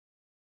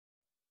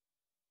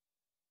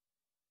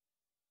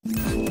Welcome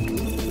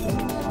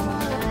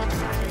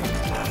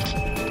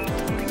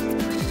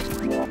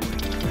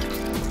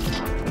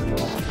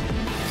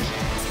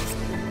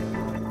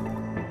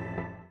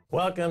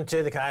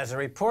to the Keiser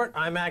Report.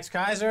 I'm Max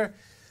Keiser.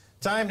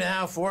 Time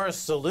now for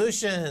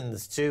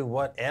solutions to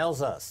what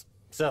ails us.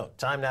 So,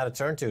 time now to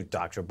turn to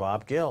Dr.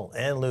 Bob Gill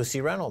and Lucy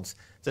Reynolds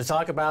to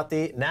talk about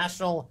the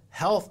National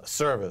Health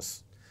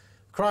Service.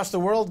 Across the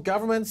world,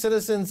 government,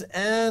 citizens,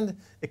 and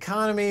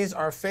economies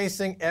are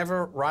facing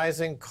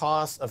ever-rising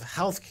costs of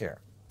health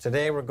care.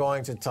 Today, we're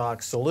going to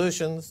talk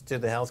solutions to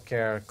the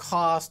healthcare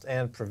cost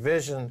and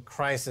provision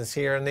crisis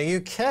here in the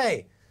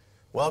UK.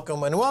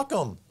 Welcome and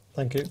welcome.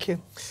 Thank you. Thank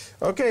you.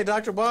 Okay,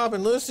 Dr. Bob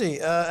and Lucy,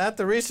 at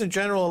the recent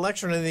general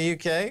election in the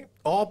UK,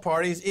 all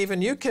parties, even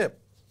UKIP,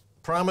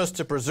 promised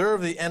to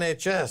preserve the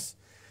NHS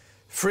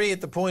free at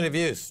the point of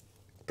use.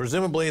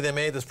 Presumably, they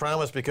made this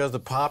promise because the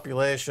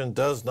population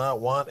does not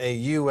want a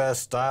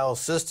US-style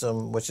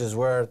system, which is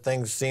where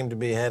things seem to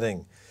be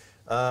heading.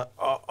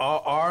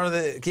 Are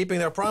they keeping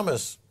their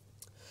promise?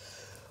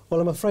 Well,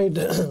 I'm afraid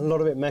a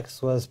lot of it,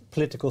 Max, was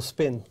political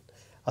spin.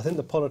 I think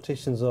the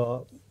politicians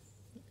are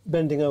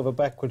bending over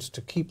backwards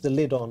to keep the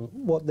lid on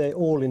what they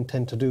all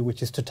intend to do,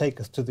 which is to take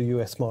us to the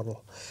US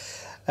model.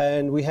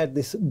 And we had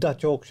this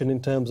Dutch auction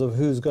in terms of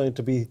who's going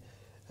to be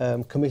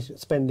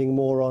spending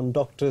more on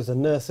doctors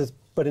and nurses.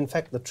 But in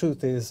fact, the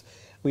truth is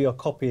we are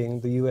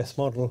copying the US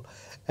model.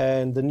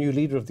 And the new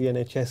leader of the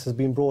NHS has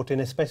been brought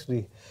in,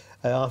 especially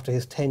after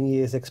his 10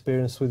 years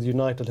experience with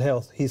United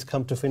Health. He's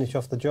come to finish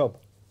off the job.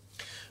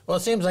 Well,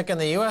 it seems like in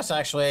the US,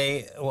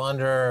 actually,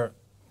 under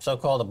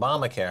so-called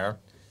Obamacare,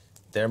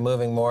 they're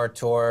moving more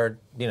toward,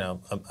 you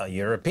know, a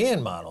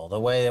European model, the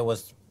way it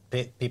was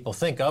people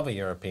think of a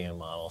European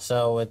model.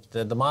 So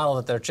the model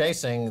that they're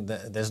chasing,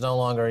 there's no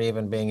longer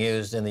even being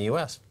used in the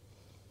U.S.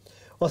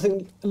 Well, I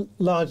think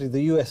largely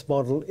the U.S.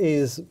 model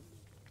is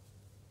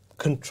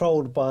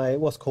controlled by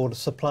what's called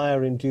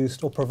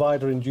supplier-induced or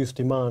provider-induced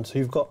demand. So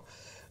you've got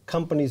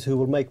companies who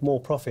will make more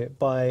profit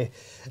by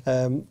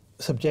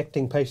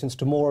subjecting patients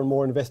to more and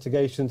more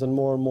investigations and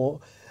more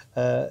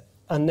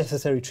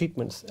unnecessary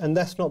treatments. And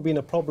that's not been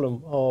a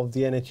problem of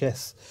the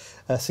NHS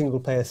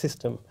single-payer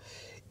system.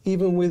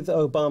 Even with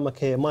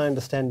Obamacare, my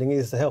understanding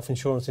is the health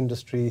insurance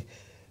industry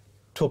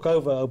took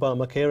over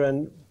Obamacare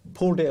and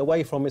pulled it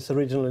away from its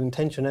original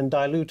intention and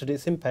diluted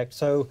its impact.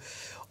 So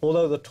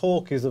although the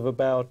talk is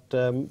about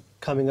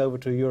coming over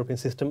to a European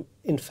system,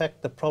 in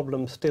fact the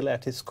problem still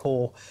at its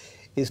core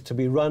is to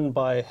be run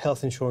by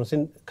health insurance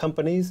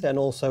companies and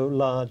also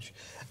large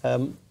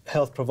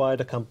health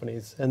provider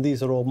companies, and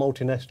these are all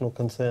multinational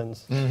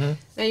concerns. Mm-hmm.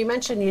 Now, you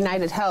mentioned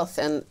United Health,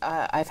 and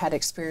I've had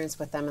experience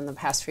with them in the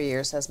past few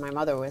years as my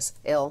mother was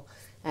ill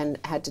and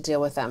had to deal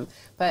with them.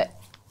 But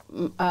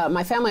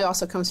my family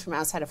also comes from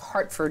outside of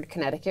Hartford,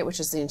 Connecticut, which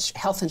is the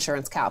health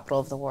insurance capital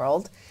of the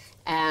world.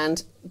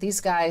 And these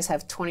guys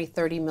have $20,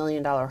 $30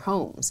 million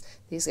homes.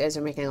 These guys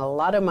are making a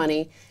lot of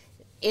money.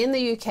 In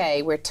the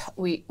UK,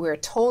 we're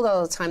told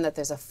all the time that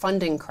there's a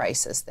funding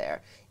crisis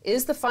there.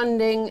 Is the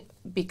funding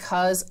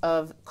because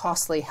of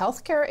costly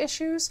healthcare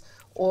issues,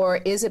 or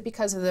is it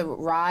because of the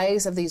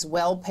rise of these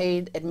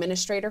well-paid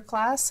administrator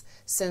class?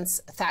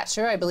 Since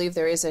Thatcher, I believe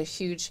there is a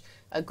huge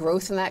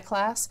growth in that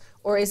class.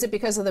 Or is it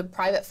because of the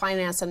private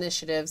finance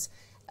initiatives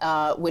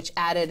which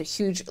added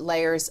huge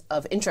layers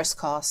of interest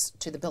costs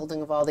to the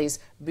building of all these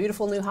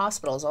beautiful new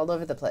hospitals all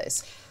over the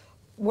place?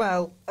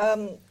 Well,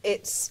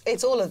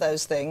 it's all of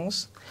those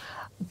things,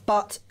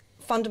 but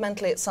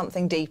fundamentally it's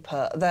something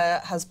deeper.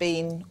 There has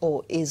been,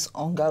 or is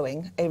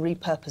ongoing, a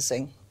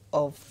repurposing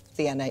of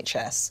the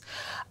NHS.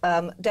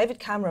 David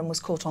Cameron was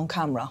caught on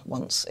camera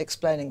once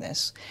explaining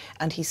this,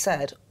 and he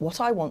said,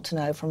 what I want to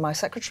know from my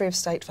Secretary of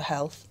State for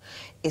Health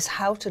is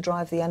how to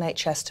drive the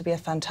NHS to be a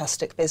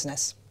fantastic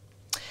business.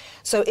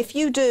 So if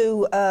you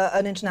do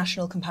an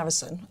international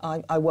comparison,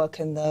 I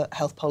work in the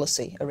health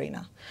policy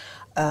arena.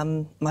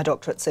 My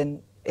doctorate's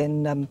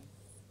in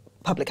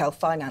public health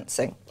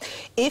financing.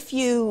 If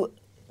you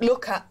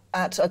look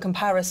at a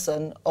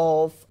comparison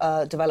of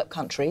developed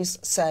countries,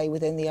 say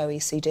within the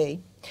OECD,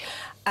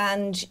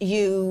 and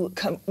you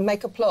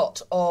make a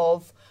plot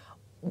of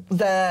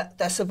their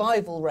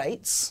survival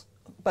rates,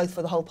 both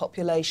for the whole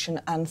population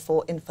and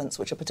for infants,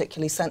 which are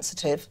particularly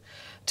sensitive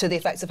to the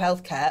effects of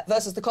healthcare,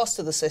 versus the cost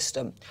of the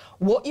system,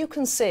 what you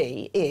can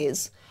see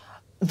is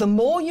the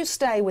more you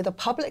stay with a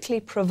publicly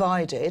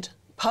provided,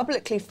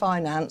 publicly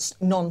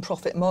financed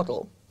non-profit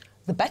model,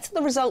 the better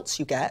the results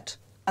you get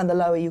and the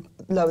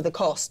lower the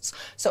costs.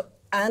 So,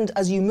 and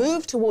as you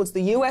move towards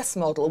the US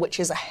model, which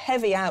is a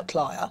heavy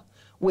outlier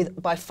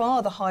with by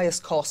far the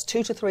highest cost,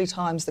 2 to 3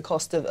 times the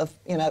cost of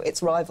you know,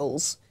 its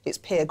rivals, its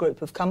peer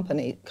group of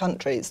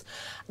countries,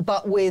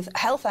 but with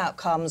health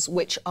outcomes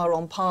which are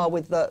on par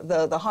with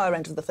the higher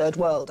end of the third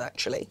world,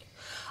 actually.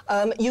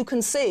 You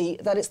can see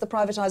that it's the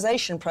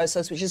privatization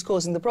process which is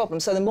causing the problem.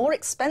 So the more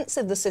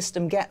expensive the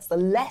system gets, the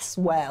less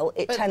well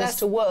it tends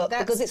to work,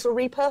 because it's a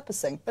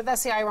repurposing. But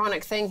that's the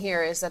ironic thing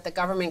here, is that the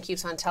government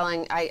keeps on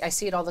telling, I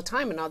see it all the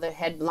time in all the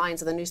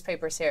headlines of the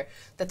newspapers here,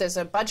 that there's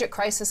a budget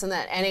crisis in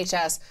the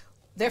NHS.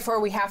 therefore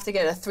we have to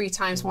get a 3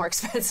 times more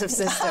expensive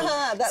system.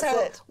 That's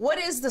it. What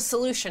is the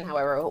solution,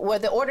 however? Well,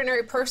 the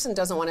ordinary person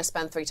doesn't want to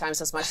spend 3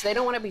 times as much. They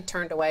don't want to be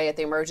turned away at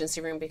the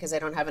emergency room because they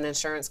don't have an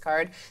insurance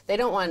card. They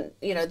don't want,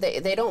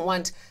 they don't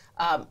want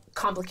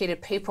complicated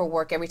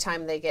paperwork every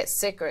time they get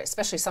sick, or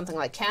especially something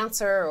like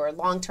cancer or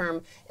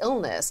long-term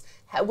illness.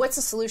 What's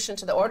the solution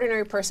to the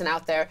ordinary person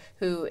out there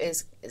who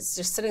is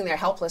just sitting there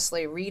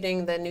helplessly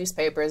reading the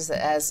newspapers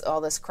as all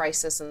this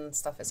crisis and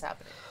stuff is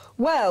happening?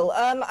 Well,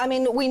 I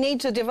mean, we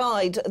need to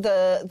divide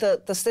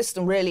the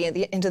system really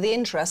into the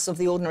interests of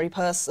the ordinary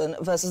person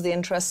versus the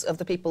interests of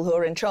the people who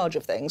are in charge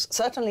of things.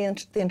 Certainly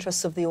the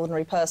interests of the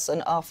ordinary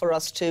person are for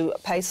us to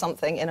pay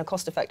something in a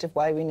cost-effective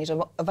way. We need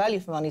a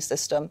value-for-money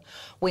system.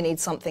 We need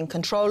something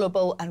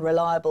controllable and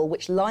reliable,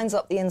 which lines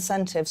up the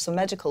incentives for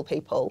medical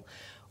people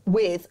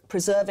with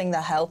preserving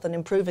their health and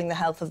improving the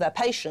health of their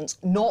patients,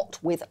 not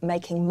with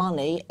making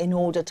money in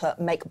order to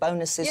make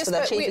bonuses for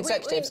their chief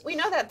executives. We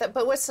know that,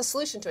 but what's the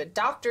solution to it?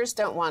 Doctors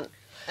don't want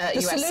a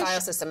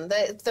US-style system.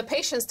 The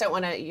patients don't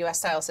want a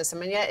US-style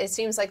system, and yet it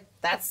seems like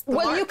that's the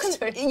Well, mark.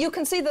 you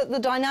can see the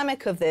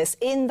dynamic of this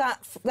in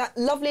that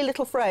lovely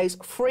little phrase,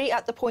 free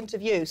at the point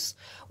of use,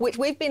 which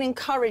we've been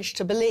encouraged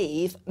to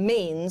believe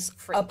means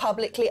Free. a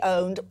publicly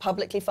owned,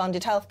 publicly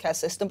funded healthcare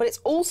system, but it's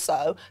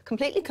also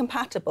completely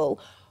compatible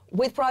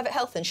with private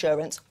health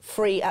insurance,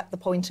 free at the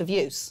point of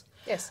use.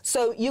 Yes.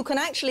 So you can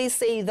actually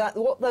see that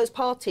what those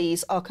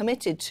parties are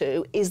committed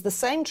to is the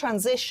same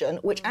transition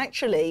which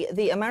actually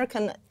the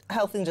American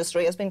health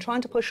industry has been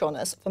trying to push on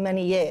us for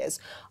many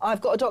years.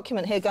 I've got a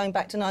document here going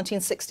back to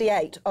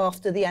 1968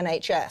 after the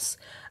NHS,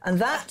 and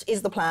that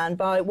is the plan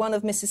by one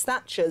of Mrs.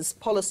 Thatcher's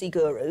policy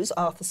gurus,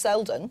 Arthur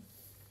Selden,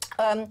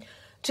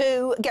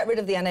 to get rid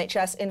of the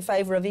NHS in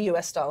favour of a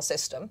US-style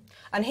system.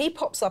 And he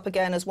pops up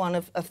again as one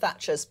of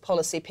Thatcher's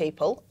policy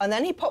people, and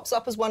then he pops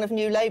up as one of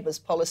New Labour's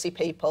policy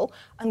people,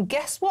 and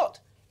guess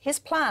what? His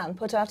plan,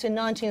 put out in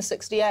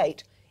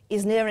 1968,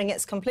 is nearing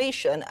its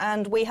completion,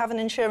 and we have an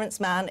insurance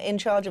man in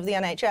charge of the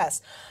NHS.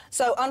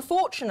 So,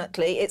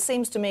 unfortunately, it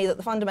seems to me that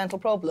the fundamental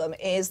problem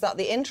is that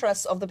the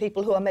interests of the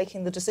people who are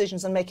making the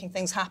decisions and making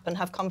things happen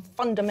have come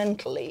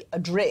fundamentally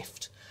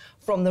adrift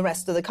from the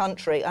rest of the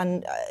country,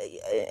 and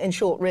in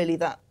short, really,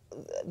 that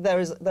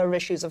there are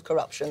issues of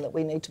corruption that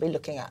we need to be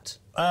looking at.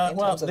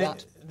 The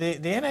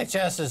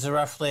NHS is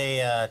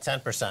roughly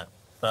 10%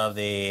 of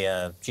the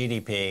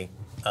GDP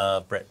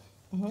of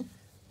Britain,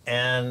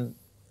 and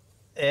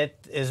it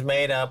is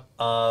made up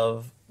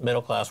of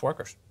middle-class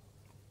workers,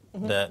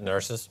 the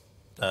nurses.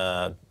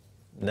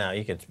 Now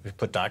you could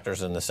put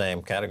doctors in the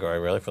same category,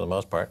 really, for the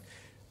most part.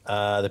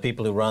 The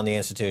people who run the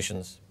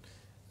institutions.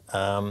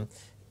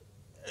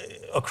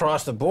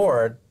 Across the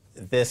board,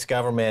 this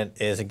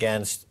government is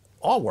against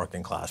all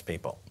working class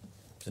people.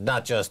 It's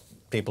not just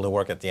people who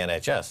work at the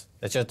NHS.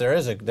 It's just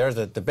there's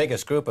the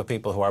biggest group of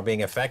people who are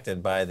being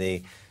affected by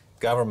the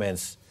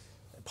government's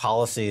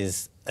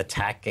policies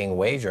attacking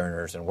wage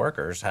earners and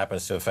workers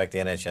happens to affect the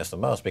NHS the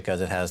most because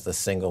it has the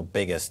single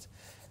biggest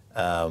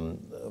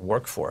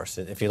workforce.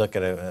 If you look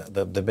at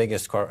the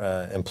biggest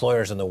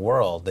employers in the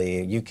world,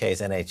 the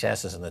UK's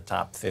NHS is in the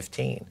top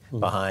 15,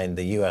 behind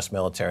the US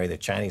military, the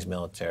Chinese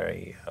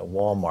military,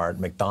 Walmart,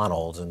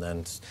 McDonald's, and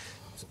then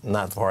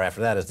not far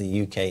after that is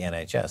the UK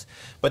NHS.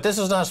 But this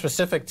is not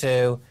specific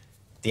to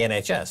the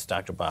NHS,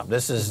 Dr. Bob.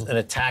 This is an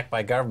attack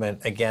by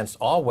government against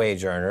all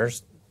wage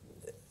earners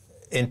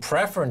in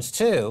preference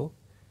to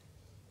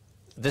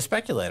the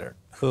speculator,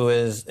 who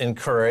is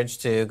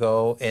encouraged to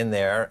go in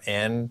there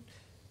and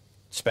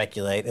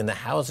speculate in the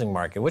housing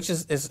market, which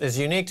is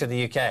unique to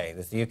the UK.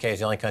 The UK is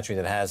the only country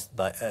that has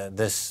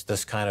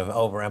this kind of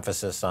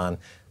overemphasis on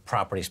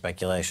property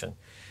speculation.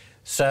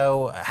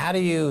 So how do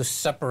you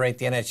separate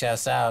the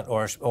NHS out,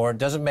 or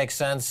does it make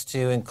sense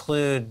to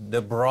include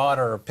the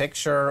broader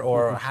picture,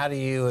 or how do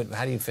you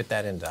fit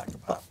that in, Dr.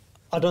 Bob?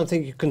 I don't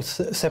think you can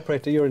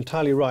separate it. You're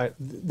entirely right.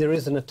 There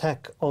is an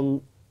attack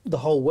on the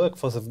whole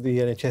workforce of the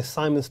NHS.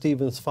 Simon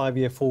Stevens'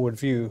 5-year forward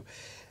view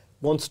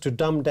wants to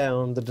dumb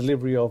down the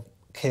delivery of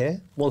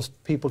care, wants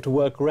people to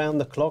work around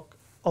the clock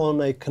on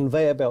a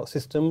conveyor belt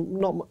system,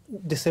 not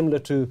dissimilar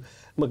to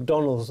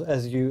McDonald's,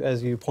 as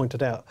you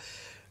pointed out.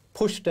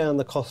 Push down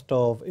the cost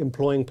of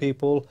employing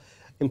people,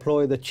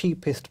 employ the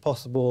cheapest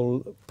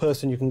possible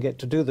person you can get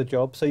to do the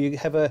job, so you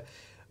have a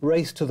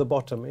race to the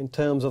bottom in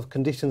terms of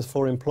conditions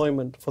for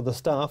employment for the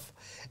staff,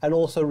 and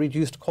also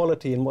reduced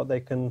quality in what they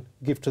can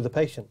give to the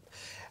patient.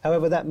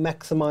 However, that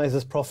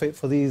maximises profit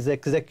for these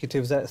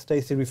executives that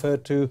Stacey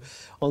referred to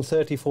on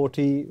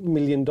 $30–40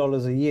 million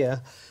a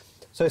year.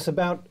 So it's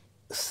about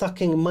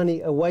sucking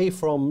money away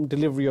from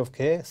delivery of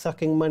care,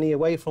 sucking money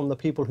away from the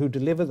people who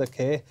deliver the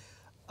care,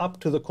 up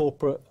to the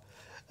corporate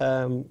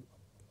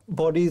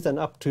bodies and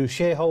up to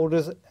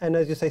shareholders and,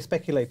 as you say,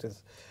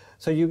 speculators.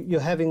 So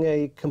you're having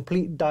a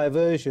complete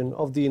diversion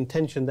of the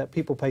intention that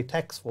people pay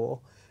tax for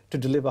to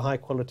deliver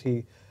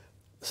high-quality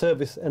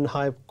service and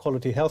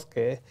high-quality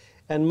healthcare,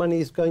 and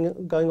money is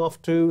going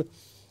off to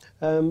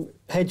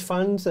hedge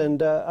funds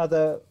and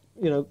other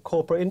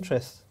corporate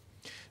interests.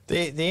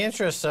 The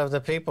interests of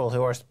the people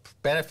who are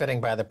benefiting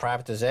by the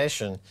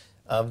privatization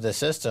of the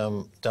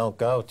system don't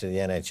go to the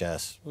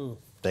NHS.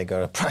 They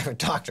go to private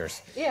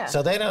doctors. Yeah.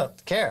 So they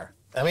don't care.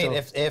 I mean,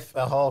 if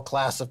a whole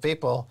class of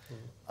people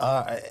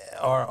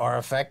are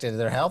affected,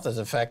 their health is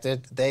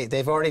affected,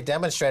 they've already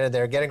demonstrated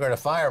they're getting rid of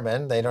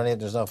firemen. They don't need,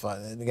 they're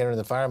getting rid of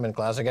the firemen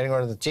class. They're getting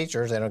rid of the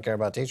teachers. They don't care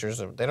about teachers.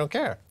 So they don't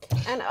care.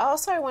 And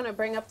also I want to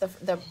bring up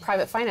the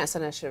private finance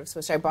initiatives,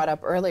 which I brought up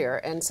earlier,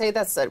 and say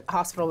that's the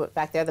hospital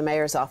back there, the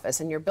mayor's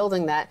office, and you're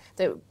building that.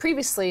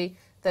 Previously,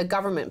 the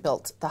government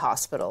built the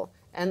hospital.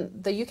 And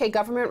the UK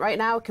government right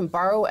now can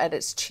borrow at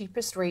its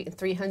cheapest rate in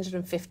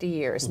 350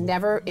 years.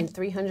 Never in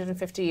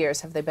 350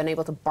 years have they been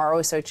able to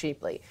borrow so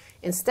cheaply.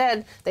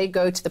 Instead, they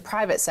go to the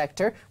private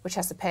sector, which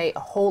has to pay a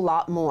whole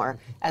lot more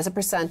as a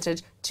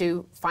percentage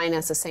to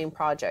finance the same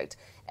project.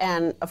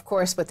 And of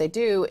course, what they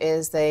do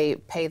is they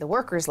pay the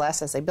workers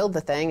less as they build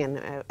the thing,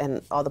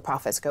 and all the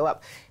profits go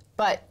up.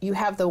 But you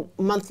have the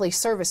monthly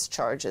service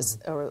charges,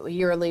 or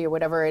yearly, or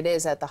whatever it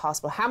is at the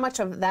hospital. How much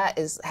of that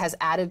has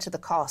added to the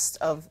cost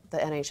of the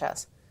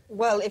NHS?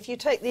 Well, if you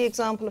take the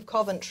example of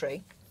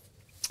Coventry,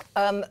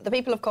 the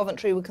people of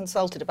Coventry were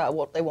consulted about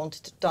what they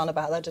wanted done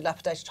about their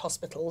dilapidated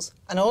hospitals,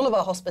 and all of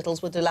our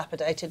hospitals were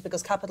dilapidated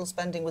because capital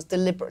spending was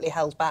deliberately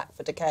held back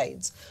for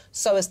decades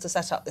so as to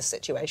set up this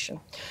situation.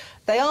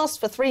 They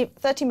asked for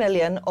 30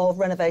 million of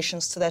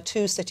renovations to their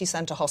 2 city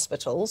centre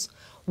hospitals.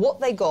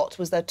 What they got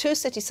was their 2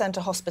 city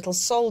centre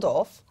hospitals sold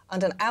off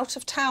and an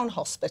out-of-town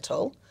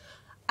hospital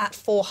at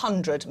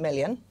 400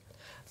 million,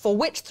 for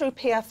which through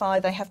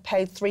PFI they have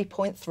paid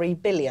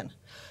 3.3 billion.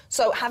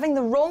 So having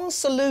the wrong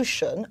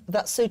solution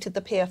that suited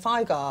the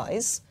PFI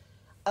guys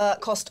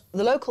cost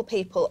the local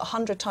people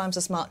 100 times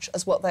as much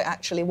as what they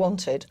actually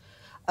wanted.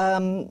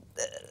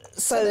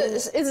 So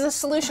is the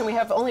solution, we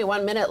have only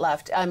 1 minute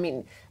left. I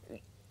mean,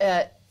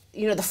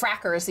 you know, the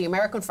frackers, the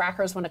American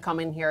frackers want to come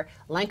in here.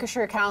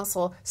 Lancashire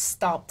Council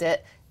stopped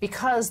it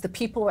because the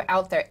people were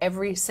out there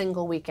every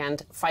single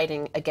weekend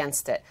fighting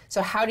against it.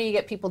 So how do you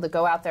get people to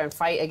go out there and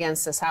fight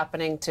against this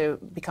happening to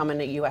become in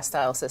a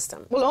US-style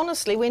system? Well,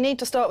 honestly, we need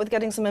to start with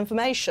getting some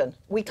information.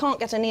 We can't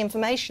get any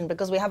information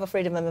because we have a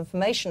Freedom of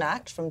Information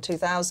Act from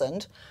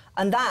 2000,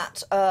 and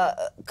that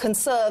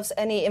conserves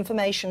any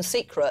information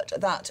secret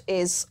that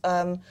is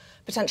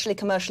potentially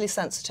commercially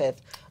sensitive.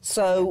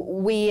 So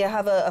we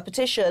have a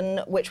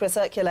petition which we're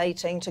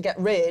circulating to get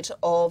rid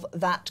of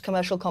that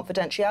commercial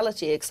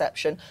confidentiality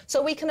exception,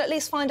 so we can at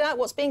least find out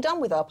what's being done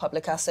with our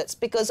public assets,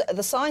 because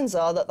the signs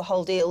are that the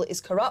whole deal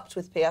is corrupt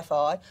with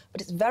PFI, but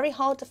it's very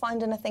hard to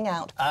find anything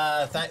out.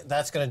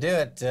 That's going to do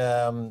it.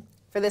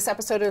 For this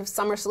episode of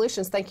Summer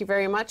Solutions, thank you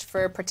very much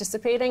for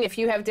participating. If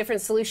you have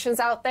different solutions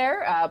out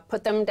there,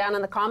 put them down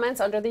in the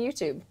comments under the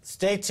YouTube.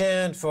 Stay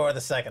tuned for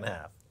the second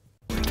half.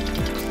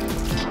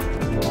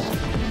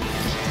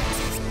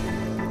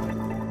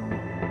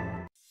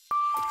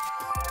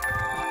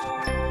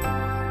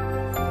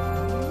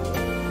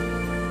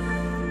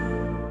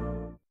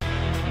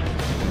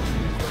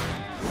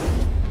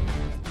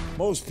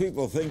 Most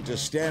people think to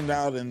stand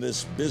out in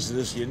this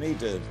business, you need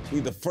to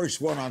be the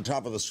first one on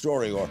top of the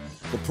story, or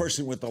the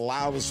person with the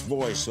loudest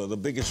voice, or the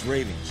biggest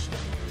ratings.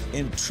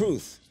 In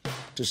truth,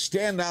 to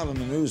stand out in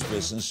the news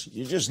business,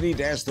 you just need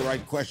to ask the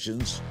right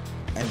questions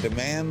and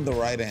demand the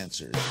right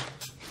answers.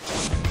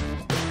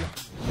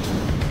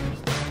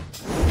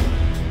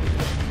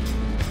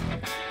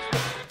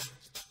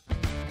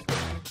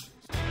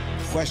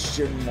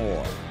 Question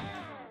more.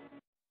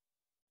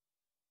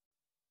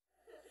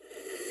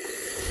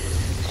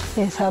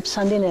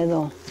 Θάψαν την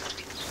εδώ,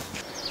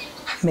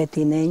 με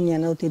την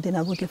έννοια ότι την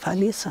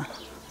αποκεφαλίσα,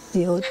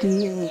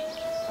 διότι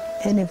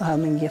δεν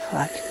είχαμε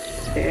κεφάλι.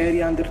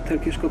 Area under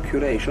Turkish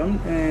occupation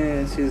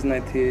since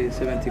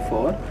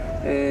 1974.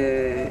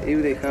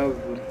 If they have,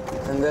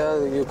 and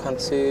there you can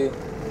see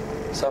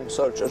some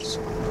soldiers.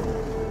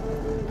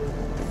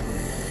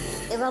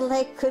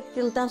 Vallahi 40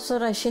 yıldan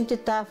sonra şimdi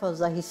daha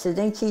fazla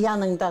hisseden ki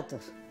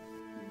yanındadır.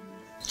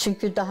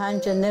 Çünkü daha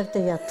önce nerede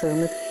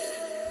yattığını.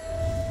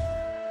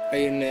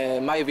 In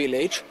my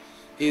village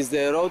is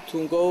the road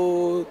to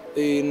go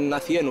in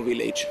Nathienu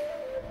village.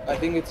 I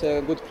think it's a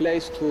good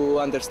place to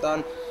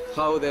understand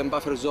how the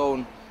buffer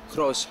zone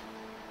cross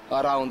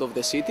around of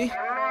the city.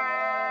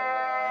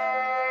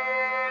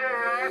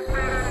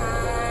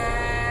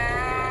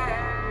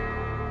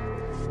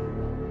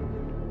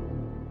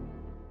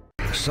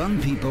 Some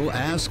people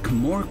ask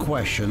more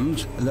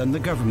questions than the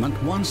government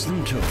wants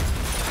them to.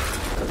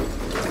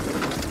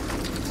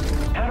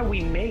 How do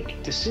we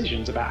make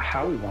decisions about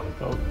how we want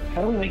to vote?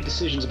 How do we make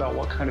decisions about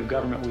what kind of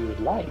government we would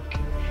like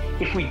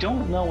if we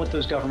don't know what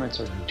those governments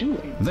are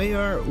doing? They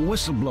are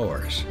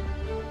whistleblowers,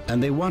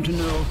 and they want to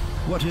know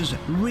what is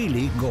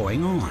really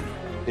going on.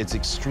 It's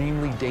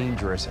extremely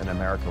dangerous in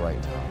America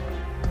right now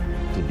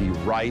to be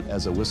right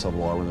as a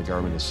whistleblower when the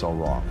government is so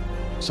wrong.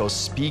 So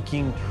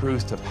speaking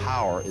truth to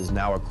power is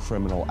now a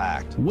criminal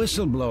act.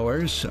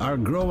 Whistleblowers are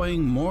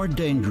growing more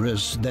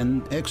dangerous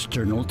than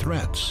external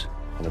threats.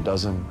 And a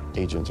dozen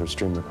agents are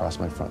streamed across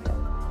my front door.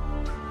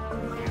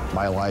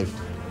 My life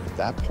at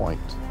that point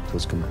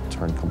was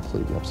turned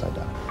completely upside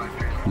down.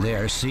 They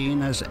are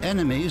seen as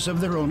enemies of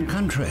their own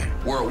country.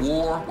 We're at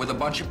war with a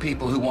bunch of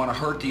people who want to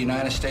hurt the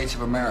United States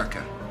of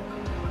America.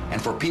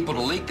 And for people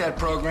to leak that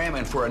program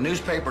and for a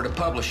newspaper to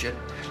publish it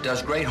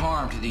does great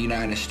harm to the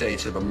United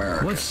States of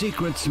America. What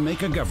secrets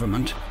make a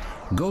government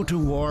go to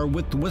war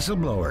with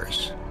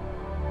whistleblowers?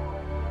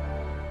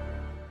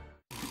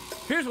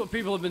 Here's what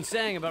people have been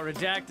saying about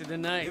Redacted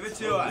tonight. Give it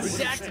to us.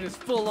 Redacted is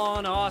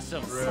full-on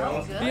awesome.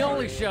 So good. The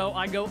only show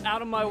I go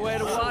out of my way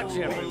to watch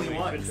every week.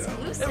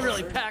 It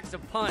really packs a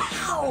punch.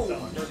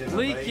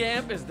 Lee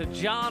Camp is the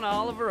John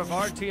Oliver of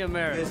RT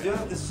America. You guys do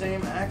have the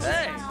same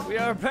accent. Hey, we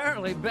are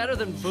apparently better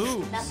than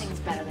boobs. Nothing's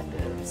better than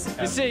boobs.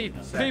 You see,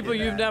 people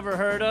you've never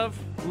heard of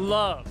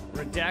love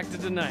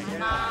Redacted tonight.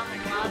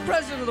 The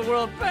president of the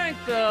World Bank,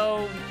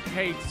 though,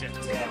 hates it.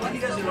 Yeah, he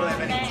doesn't really have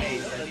any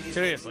taste.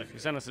 Seriously, he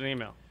sent us an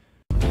email.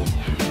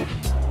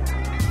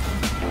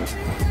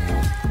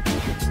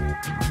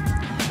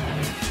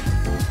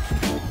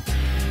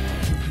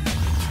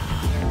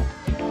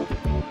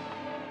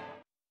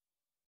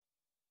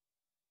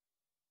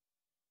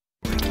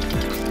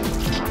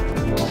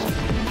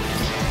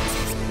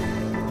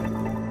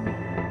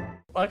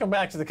 Welcome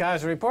back to the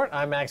Keiser Report.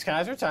 I'm Max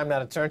Keiser. Time now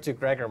to turn to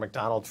Gregor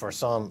Macdonald for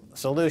some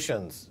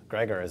solutions.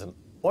 Gregor is an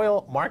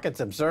oil markets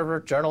observer,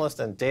 journalist,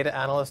 and data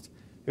analyst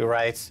who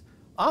writes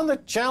on the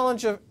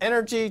challenge of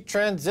energy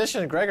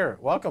transition. Gregor,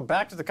 welcome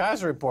back to the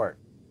Keiser Report.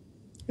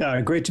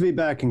 Great to be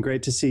back and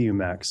great to see you,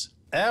 Max.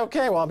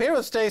 Okay, well, I'm here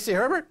with Stacy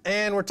Herbert,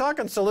 and we're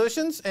talking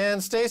solutions.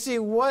 And Stacy,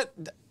 what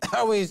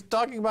are we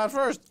talking about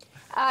first?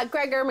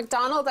 Gregor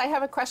Macdonald, I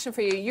have a question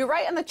for you. You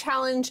write on the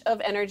challenge of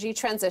energy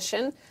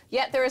transition,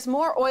 yet there is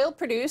more oil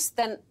produced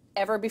than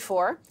ever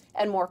before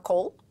and more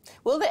coal.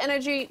 Will the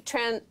energy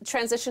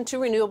transition to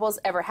renewables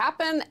ever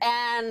happen?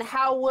 And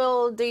how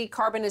will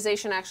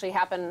decarbonization actually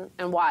happen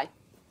and why?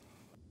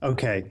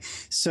 Okay,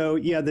 so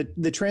yeah,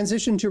 the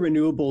transition to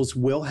renewables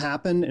will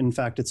happen. In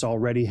fact, it's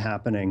already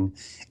happening.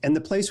 And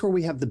the place where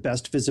we have the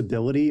best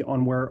visibility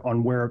on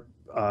where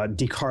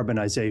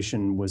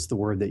decarbonization was the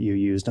word that you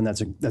used, and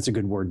that's a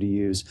good word to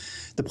use.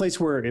 The place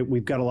where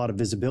we've got a lot of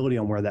visibility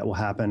on where that will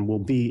happen will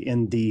be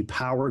in the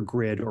power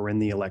grid or in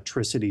the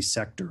electricity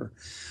sector.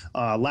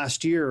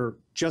 Last year,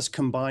 just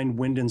combined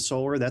wind and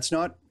solar, that's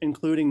not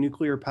including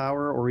nuclear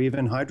power or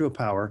even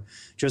hydropower,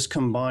 just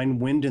combined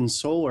wind and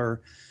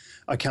solar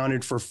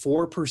accounted for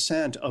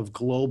 4% of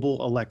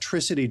global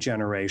electricity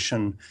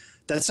generation.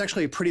 That's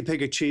actually a pretty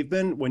big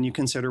achievement when you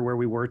consider where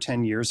we were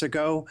 10 years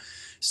ago.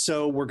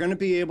 So we're going to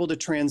be able to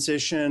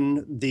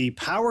transition the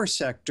power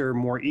sector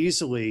more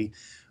easily.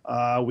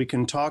 We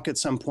can talk at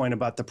some point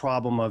about the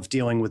problem of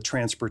dealing with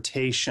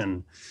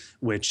transportation,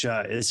 which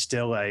is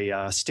still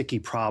a sticky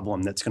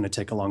problem that's going to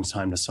take a long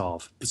time to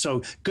solve.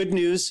 So good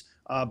news,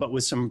 but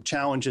with some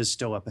challenges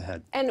still up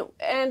ahead.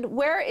 And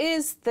where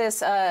is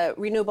this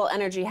renewable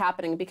energy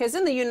happening? Because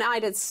in the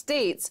United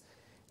States,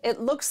 it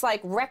looks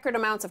like record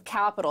amounts of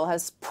capital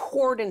has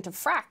poured into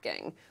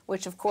fracking,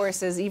 which of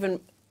course is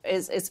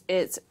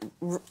it's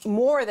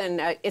more than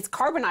it's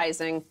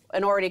carbonizing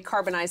an already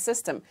carbonized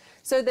system.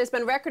 So there's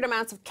been record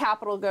amounts of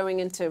capital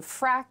going into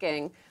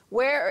fracking.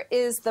 Where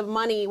is the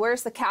money?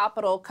 Where's the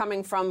capital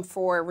coming from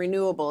for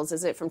renewables?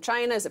 Is it from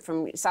China? Is it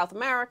from South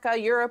America,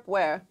 Europe?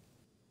 Where?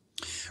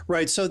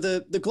 Right. So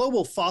the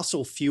global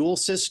fossil fuel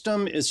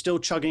system is still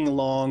chugging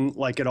along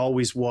like it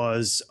always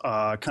was,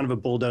 kind of a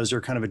bulldozer,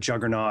 kind of a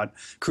juggernaut,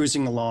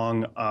 cruising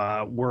along.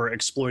 We're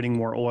exploiting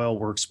more oil.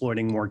 We're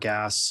exploiting more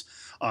gas.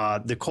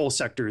 The coal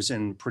sector is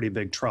in pretty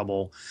big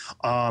trouble.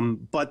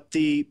 But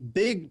the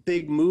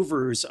big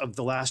movers of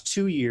the last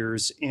 2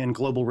 years in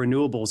global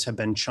renewables have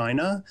been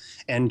China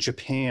and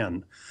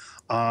Japan.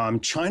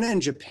 China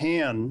and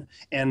Japan,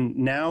 and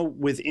now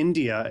with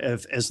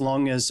India, as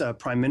long as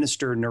Prime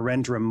Minister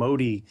Narendra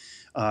Modi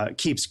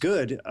keeps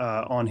good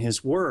on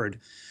his word,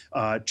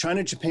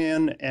 China,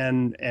 Japan,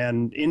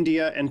 and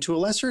India, and to a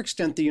lesser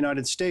extent the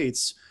United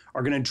States,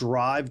 are going to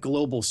drive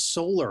global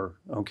solar,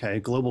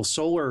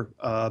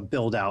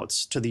 build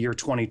outs to the year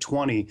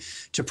 2020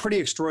 to pretty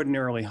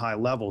extraordinarily high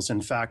levels. In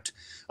fact,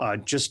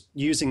 just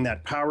using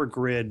that power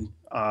grid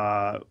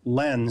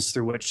lens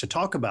through which to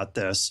talk about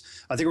this,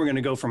 I think we're going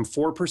to go from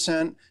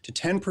 4% to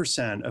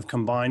 10% of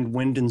combined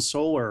wind and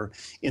solar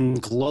in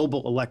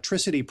global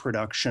electricity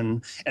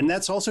production. And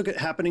that's also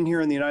happening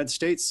here in the United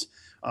States.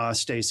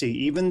 Stacy,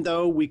 even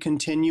though we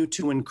continue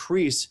to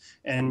increase,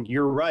 and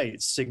you're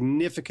right,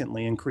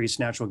 significantly increase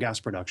natural gas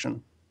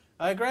production.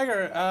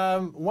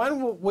 Gregor,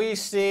 when will we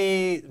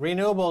see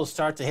renewables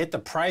start to hit the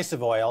price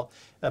of oil?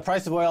 The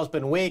price of oil has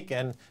been weak,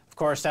 and of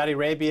course Saudi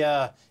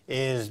Arabia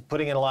is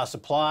putting in a lot of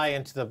supply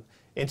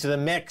into the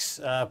mix,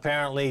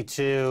 apparently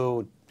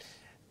to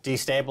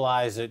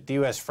destabilize the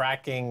U.S.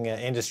 fracking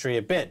industry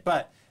a bit.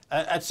 But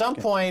at some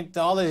point,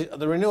 all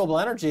the renewable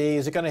energy,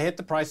 is it going to hit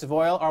the price of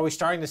oil? Are we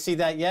starting to see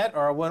that yet,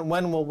 or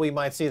when will we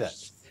might see that?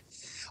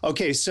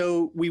 Okay,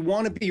 so we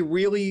want to be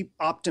really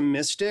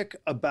optimistic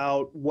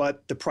about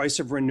what the price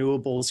of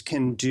renewables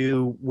can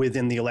do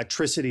within the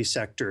electricity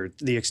sector,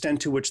 the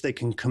extent to which they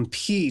can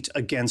compete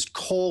against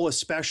coal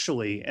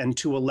especially, and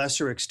to a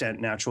lesser extent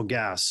natural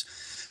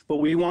gas. But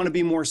we want to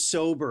be more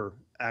sober,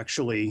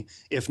 actually,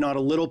 if not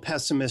a little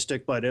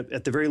pessimistic, but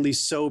at the very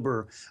least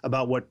sober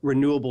about what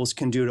renewables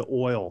can do to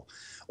oil.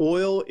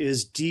 Oil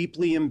is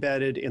deeply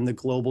embedded in the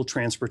global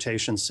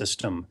transportation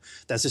system.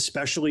 That's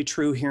especially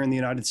true here in the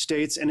United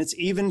States, and it's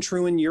even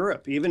true in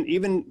Europe.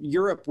 Even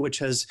Europe, which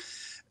has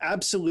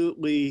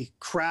absolutely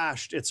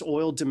crashed its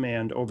oil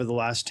demand over the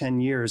last 10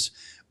 years,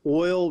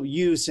 oil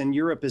use in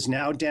Europe is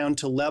now down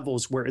to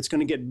levels where it's going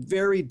to get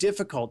very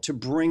difficult to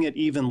bring it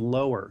even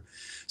lower.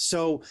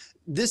 So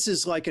this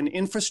is like an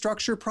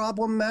infrastructure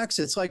problem, Max.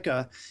 It's like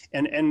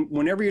and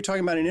whenever you're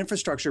talking about an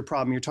infrastructure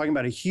problem, you're talking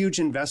about a huge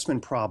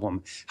investment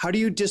problem. How do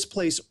you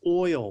displace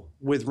oil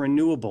with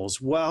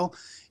renewables? Well,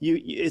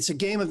 it's a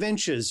game of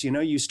inches. You know,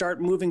 you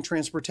start moving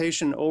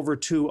transportation over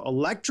to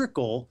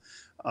electrical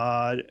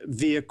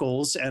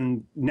vehicles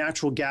and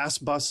natural gas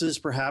buses,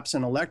 perhaps,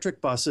 and electric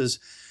buses.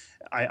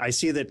 I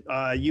see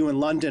that you in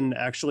London,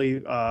 actually,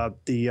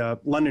 the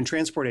London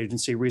Transport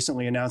Agency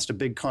recently announced a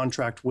big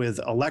contract with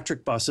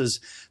electric buses.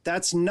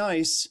 That's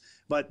nice,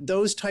 but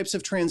those types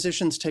of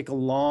transitions take a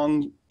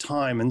long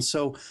time. And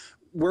so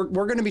we're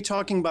going to be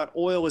talking about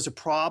oil as a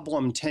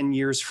problem 10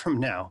 years from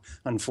now,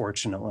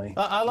 unfortunately.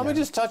 Let me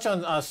just touch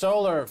on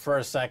solar for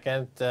a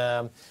second.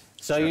 Sure.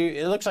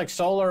 It looks like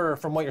solar,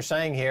 from what you're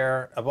saying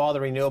here, of all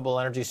the renewable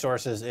energy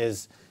sources,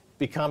 is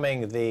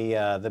becoming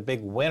the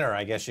big winner,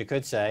 I guess you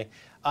could say.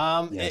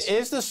 Yes.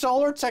 Is the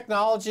solar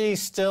technology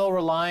still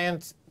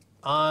reliant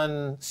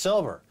on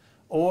silver,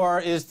 or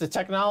is the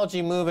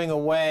technology moving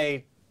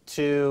away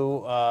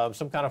to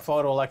some kind of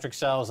photoelectric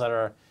cells that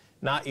are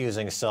not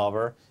using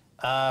silver?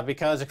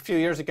 Because a few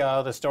years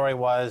ago, the story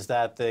was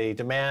that the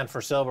demand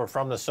for silver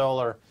from the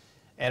solar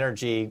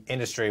energy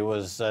industry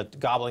was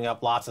gobbling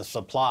up lots of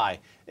supply.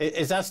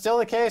 Is that still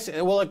the case?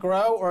 Will it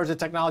grow, or is the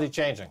technology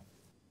changing?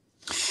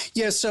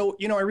 Yeah, so,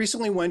 I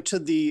recently went to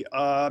the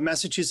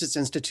Massachusetts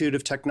Institute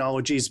of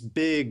Technology's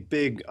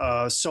big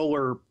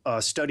solar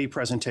study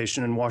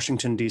presentation in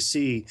Washington,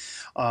 D.C.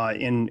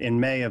 In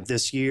May of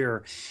this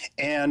year.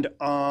 And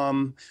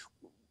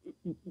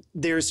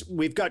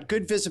we've got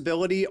good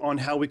visibility on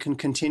how we can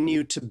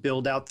continue to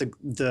build out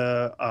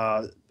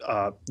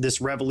this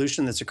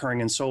revolution that's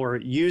occurring in solar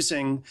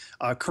using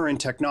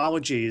current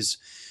technologies.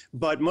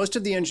 But most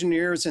of the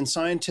engineers and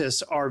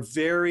scientists are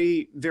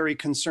very, very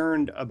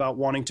concerned about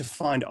wanting to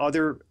find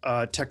other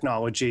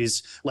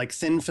technologies like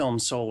thin film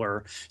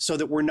solar, so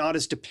that we're not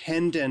as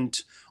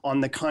dependent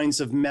on the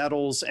kinds of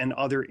metals and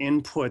other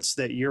inputs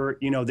that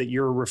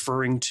you're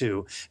referring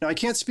to. Now, I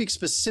can't speak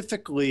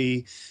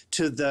specifically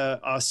to the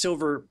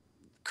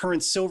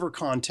current silver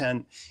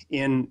content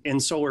in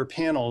solar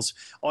panels.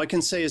 All I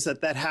can say is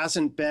that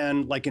hasn't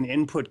been like an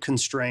input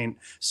constraint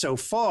so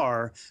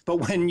far.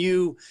 But when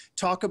you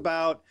talk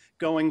about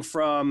going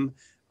from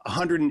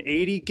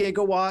 180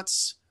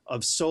 gigawatts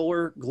of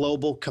solar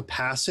global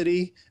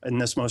capacity in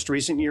this most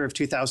recent year of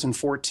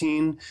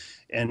 2014,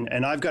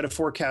 and I've got a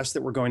forecast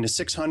that we're going to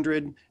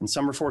 600, and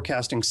some are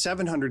forecasting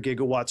 700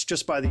 gigawatts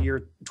just by the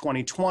year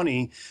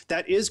 2020.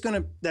 That is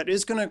going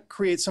to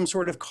create some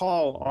sort of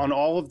call on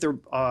all of their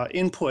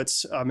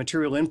inputs,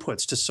 material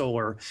inputs to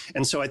solar.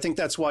 And so I think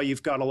that's why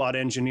you've got a lot of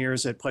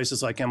engineers at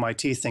places like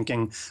MIT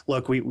thinking,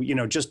 look, we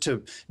just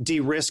to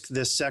de-risk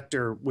this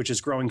sector, which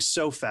is growing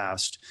so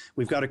fast,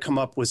 we've got to come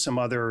up with some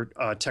other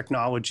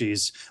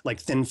technologies like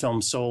thin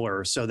film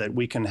solar, so that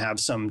we can have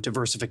some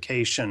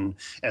diversification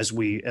as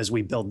we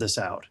build this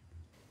out.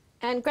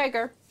 And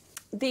Gregor,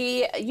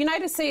 the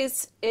United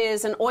States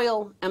is an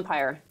oil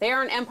empire. They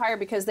are an empire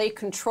because they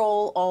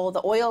control all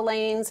the oil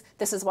lanes.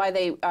 This is why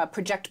they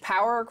project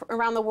power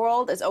around the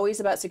world. It's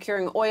always about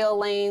securing oil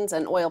lanes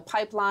and oil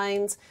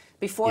pipelines.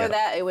 Before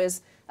that, it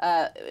was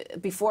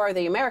before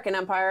the American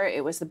Empire,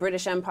 it was the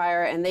British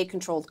Empire, and they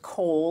controlled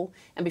coal.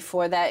 And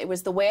before that, it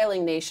was the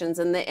whaling nations.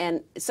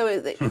 And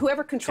so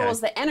whoever controls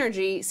the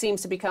energy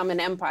seems to become an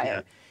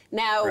empire.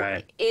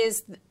 Now,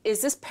 is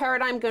this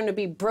paradigm going to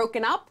be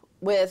broken up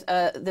with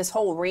this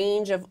whole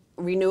range of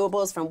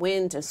renewables, from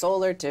wind to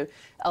solar to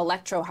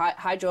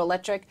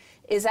hydroelectric?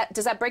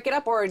 Does that break it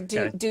up, or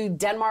do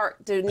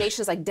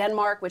nations like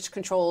Denmark, which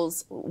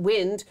controls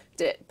wind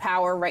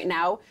power right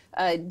now,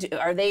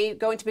 are they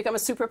going to become a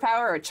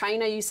superpower? Or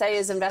China, you say,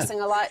 is investing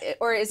a lot,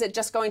 or is it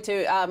just going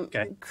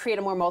to create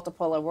a more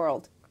multipolar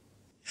world?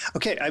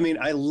 Okay, I mean,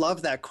 I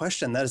love that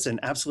question. That is an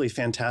absolutely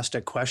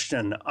fantastic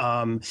question.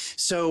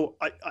 So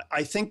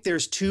I think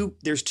there's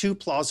two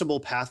plausible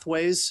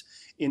pathways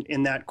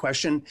in that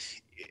question.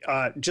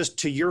 Just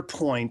to your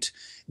point,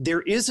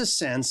 there is a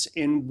sense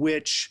in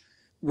which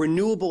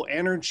renewable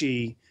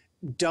energy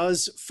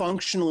does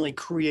functionally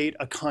create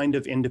a kind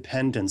of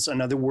independence.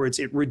 In other words,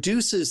 it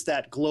reduces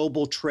that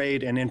global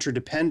trade and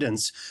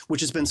interdependence,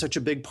 which has been such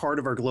a big part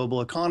of our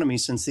global economy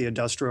since the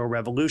Industrial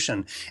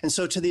Revolution. And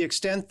so to the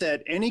extent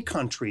that any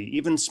country,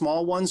 even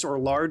small ones or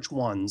large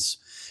ones,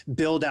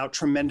 build out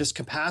tremendous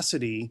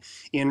capacity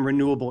in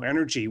renewable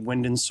energy,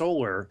 wind and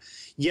solar,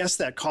 yes,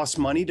 that costs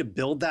money to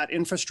build that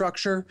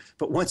infrastructure,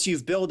 but once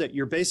you've built it,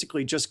 you're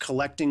basically just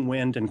collecting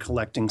wind and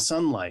collecting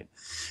sunlight.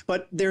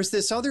 But there's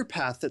this other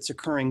path that's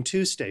occurring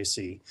too,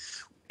 Stacy,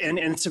 and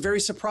it's a very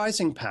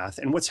surprising path.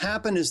 And what's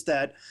happened is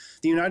that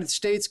the United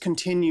States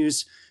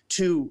continues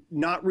to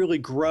not really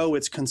grow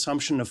its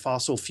consumption of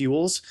fossil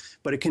fuels,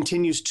 but it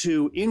continues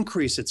to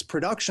increase its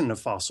production of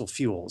fossil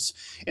fuels.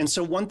 And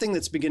so one thing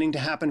that's beginning to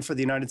happen for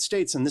the United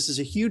States, and this is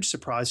a huge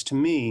surprise to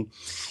me,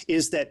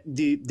 is that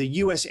the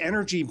U.S.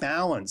 energy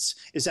balance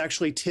is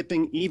actually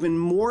tipping even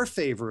more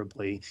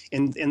favorably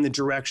in the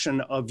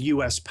direction of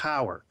U.S.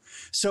 power.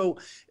 So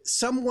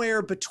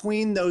somewhere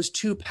between those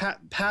two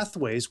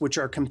pathways, which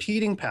are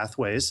competing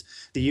pathways,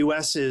 the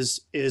U.S.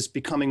 is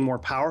becoming more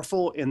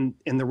powerful in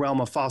the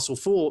realm of fossil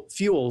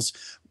fuels,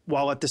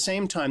 while at the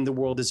same time the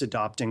world is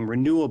adopting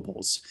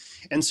renewables.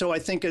 And so I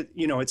think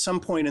at some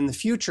point in the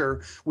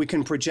future, we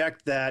can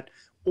project that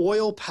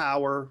oil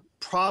power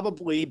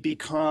probably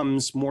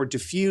becomes more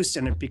diffuse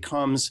and it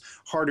becomes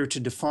harder to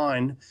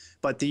define.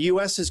 But the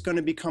U.S. is going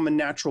to become a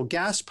natural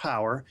gas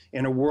power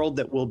in a world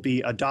that will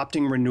be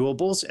adopting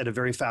renewables at a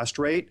very fast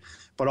rate,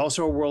 but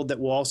also a world that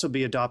will also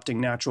be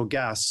adopting natural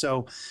gas.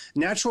 So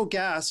natural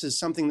gas is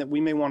something that we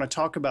may want to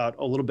talk about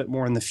a little bit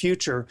more in the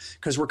future,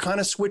 because we're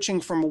kind of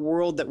switching from a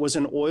world that was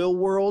an oil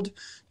world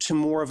to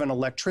more of an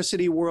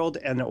electricity world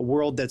and a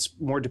world that's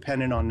more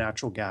dependent on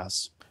natural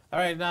gas. All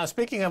right, now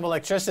speaking of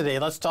electricity,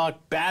 let's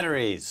talk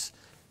batteries,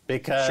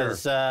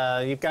 because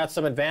you've got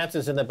some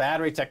advances in the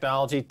battery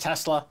technology.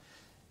 Tesla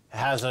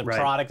has a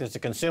product, it's a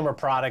consumer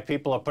product.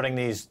 People are putting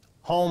these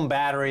home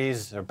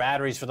batteries, or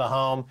batteries for the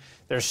home.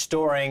 They're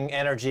storing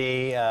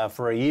energy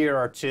for a year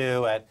or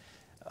two at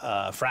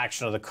a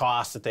fraction of the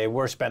cost that they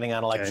were spending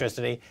on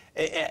electricity.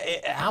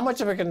 How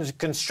much of a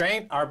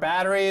constraint are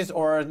batteries,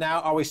 or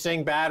now are we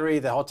seeing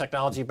the whole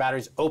technology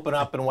batteries open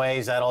up in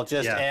ways that'll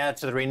just add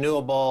to the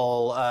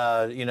renewable,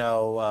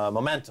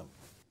 momentum?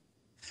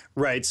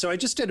 Right. So I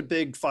just did a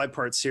big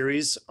 5-part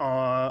series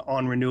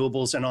on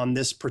renewables and on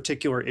this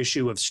particular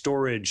issue of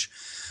storage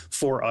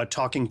for a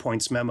Talking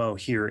Points memo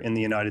here in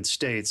the United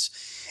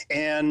States.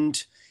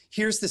 And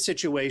here's the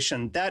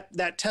situation.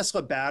 That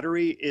Tesla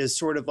battery is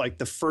sort of like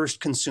the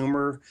first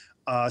consumer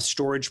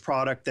storage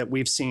product that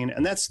we've seen,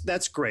 and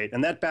that's great.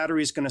 And that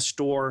battery is going to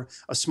store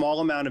a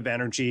small amount of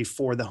energy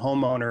for the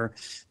homeowner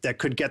that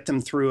could get them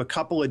through a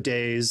couple of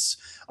days.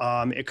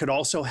 It could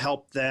also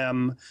help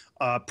them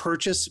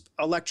purchase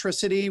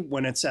electricity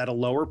when it's at a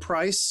lower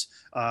price,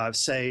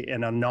 say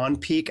in a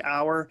non-peak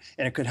hour,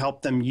 and it could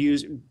help them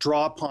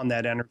draw upon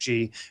that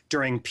energy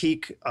during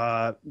peak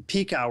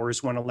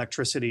hours when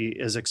electricity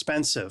is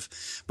expensive.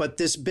 But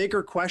this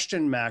bigger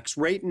question, Max,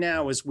 right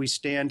now as we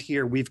stand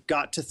here, we've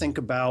got to think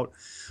about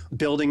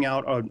building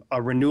out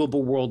a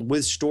renewable world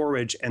with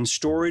storage, and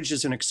storage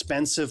is an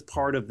expensive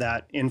part of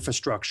that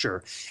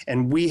infrastructure.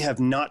 And we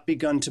have not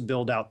begun to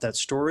build out that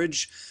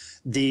storage.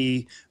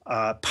 The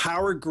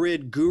power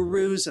grid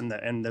gurus and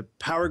the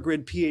power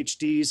grid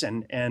PhDs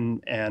and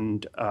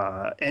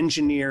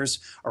engineers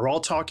are all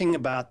talking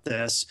about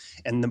this.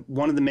 And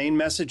one of the main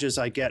messages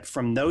I get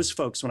from those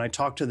folks when I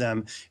talk to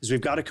them is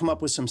we've got to come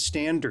up with some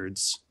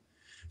standards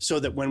so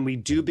that when we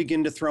do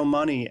begin to throw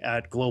money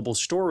at global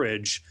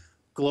storage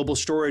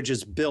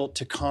is built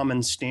to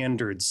common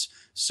standards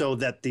so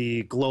that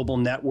the global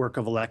network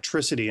of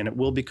electricity, and it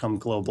will become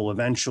global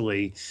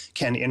eventually,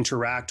 can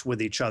interact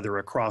with each other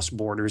across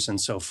borders and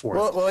so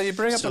forth. Well, you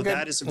bring up so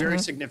that is a very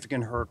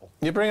significant hurdle.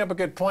 You bring up a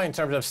good point in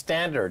terms of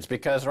standards,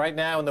 because right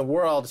now in the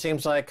world, it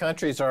seems like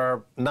countries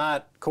are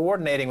not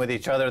coordinating with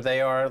each other. They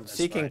are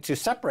seeking to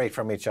separate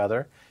from each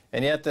other.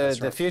 And yet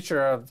the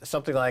future of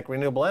something like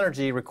renewable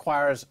energy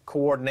requires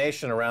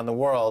coordination around the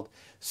world.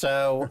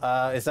 So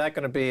is that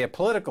going to be a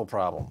political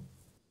problem?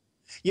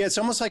 Yeah, it's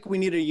almost like we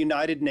need a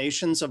United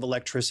Nations of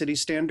electricity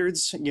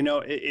standards.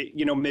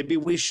 Maybe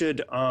we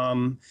should,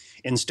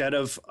 instead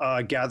of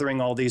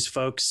gathering all these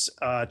folks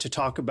to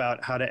talk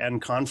about how to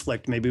end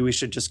conflict, maybe we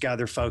should just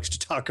gather folks to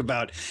talk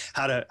about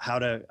how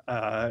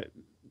to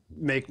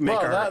make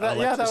our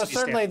that was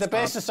certainly the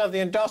basis of the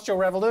Industrial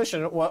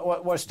Revolution,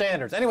 what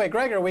standards. Anyway,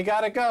 Gregor, we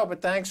got to go,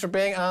 but thanks for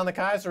being on the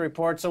Keiser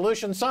Report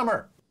Solution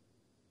Summer.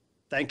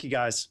 Thank you,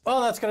 guys. Well,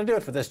 that's going to do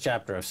it for this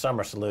chapter of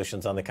Summer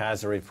Solutions on the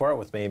Keiser Report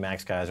with me,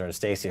 Max Keiser, and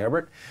Stacy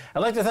Herbert.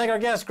 I'd like to thank our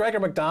guest, Gregor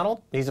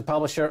Macdonald. He's a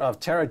publisher of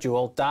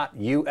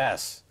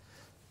TerraJoule.us.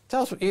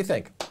 Tell us what you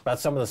think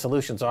about some of the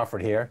solutions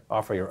offered here.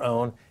 Offer your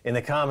own in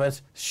the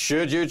comments,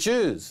 should you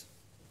choose.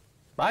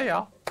 Bye,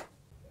 y'all.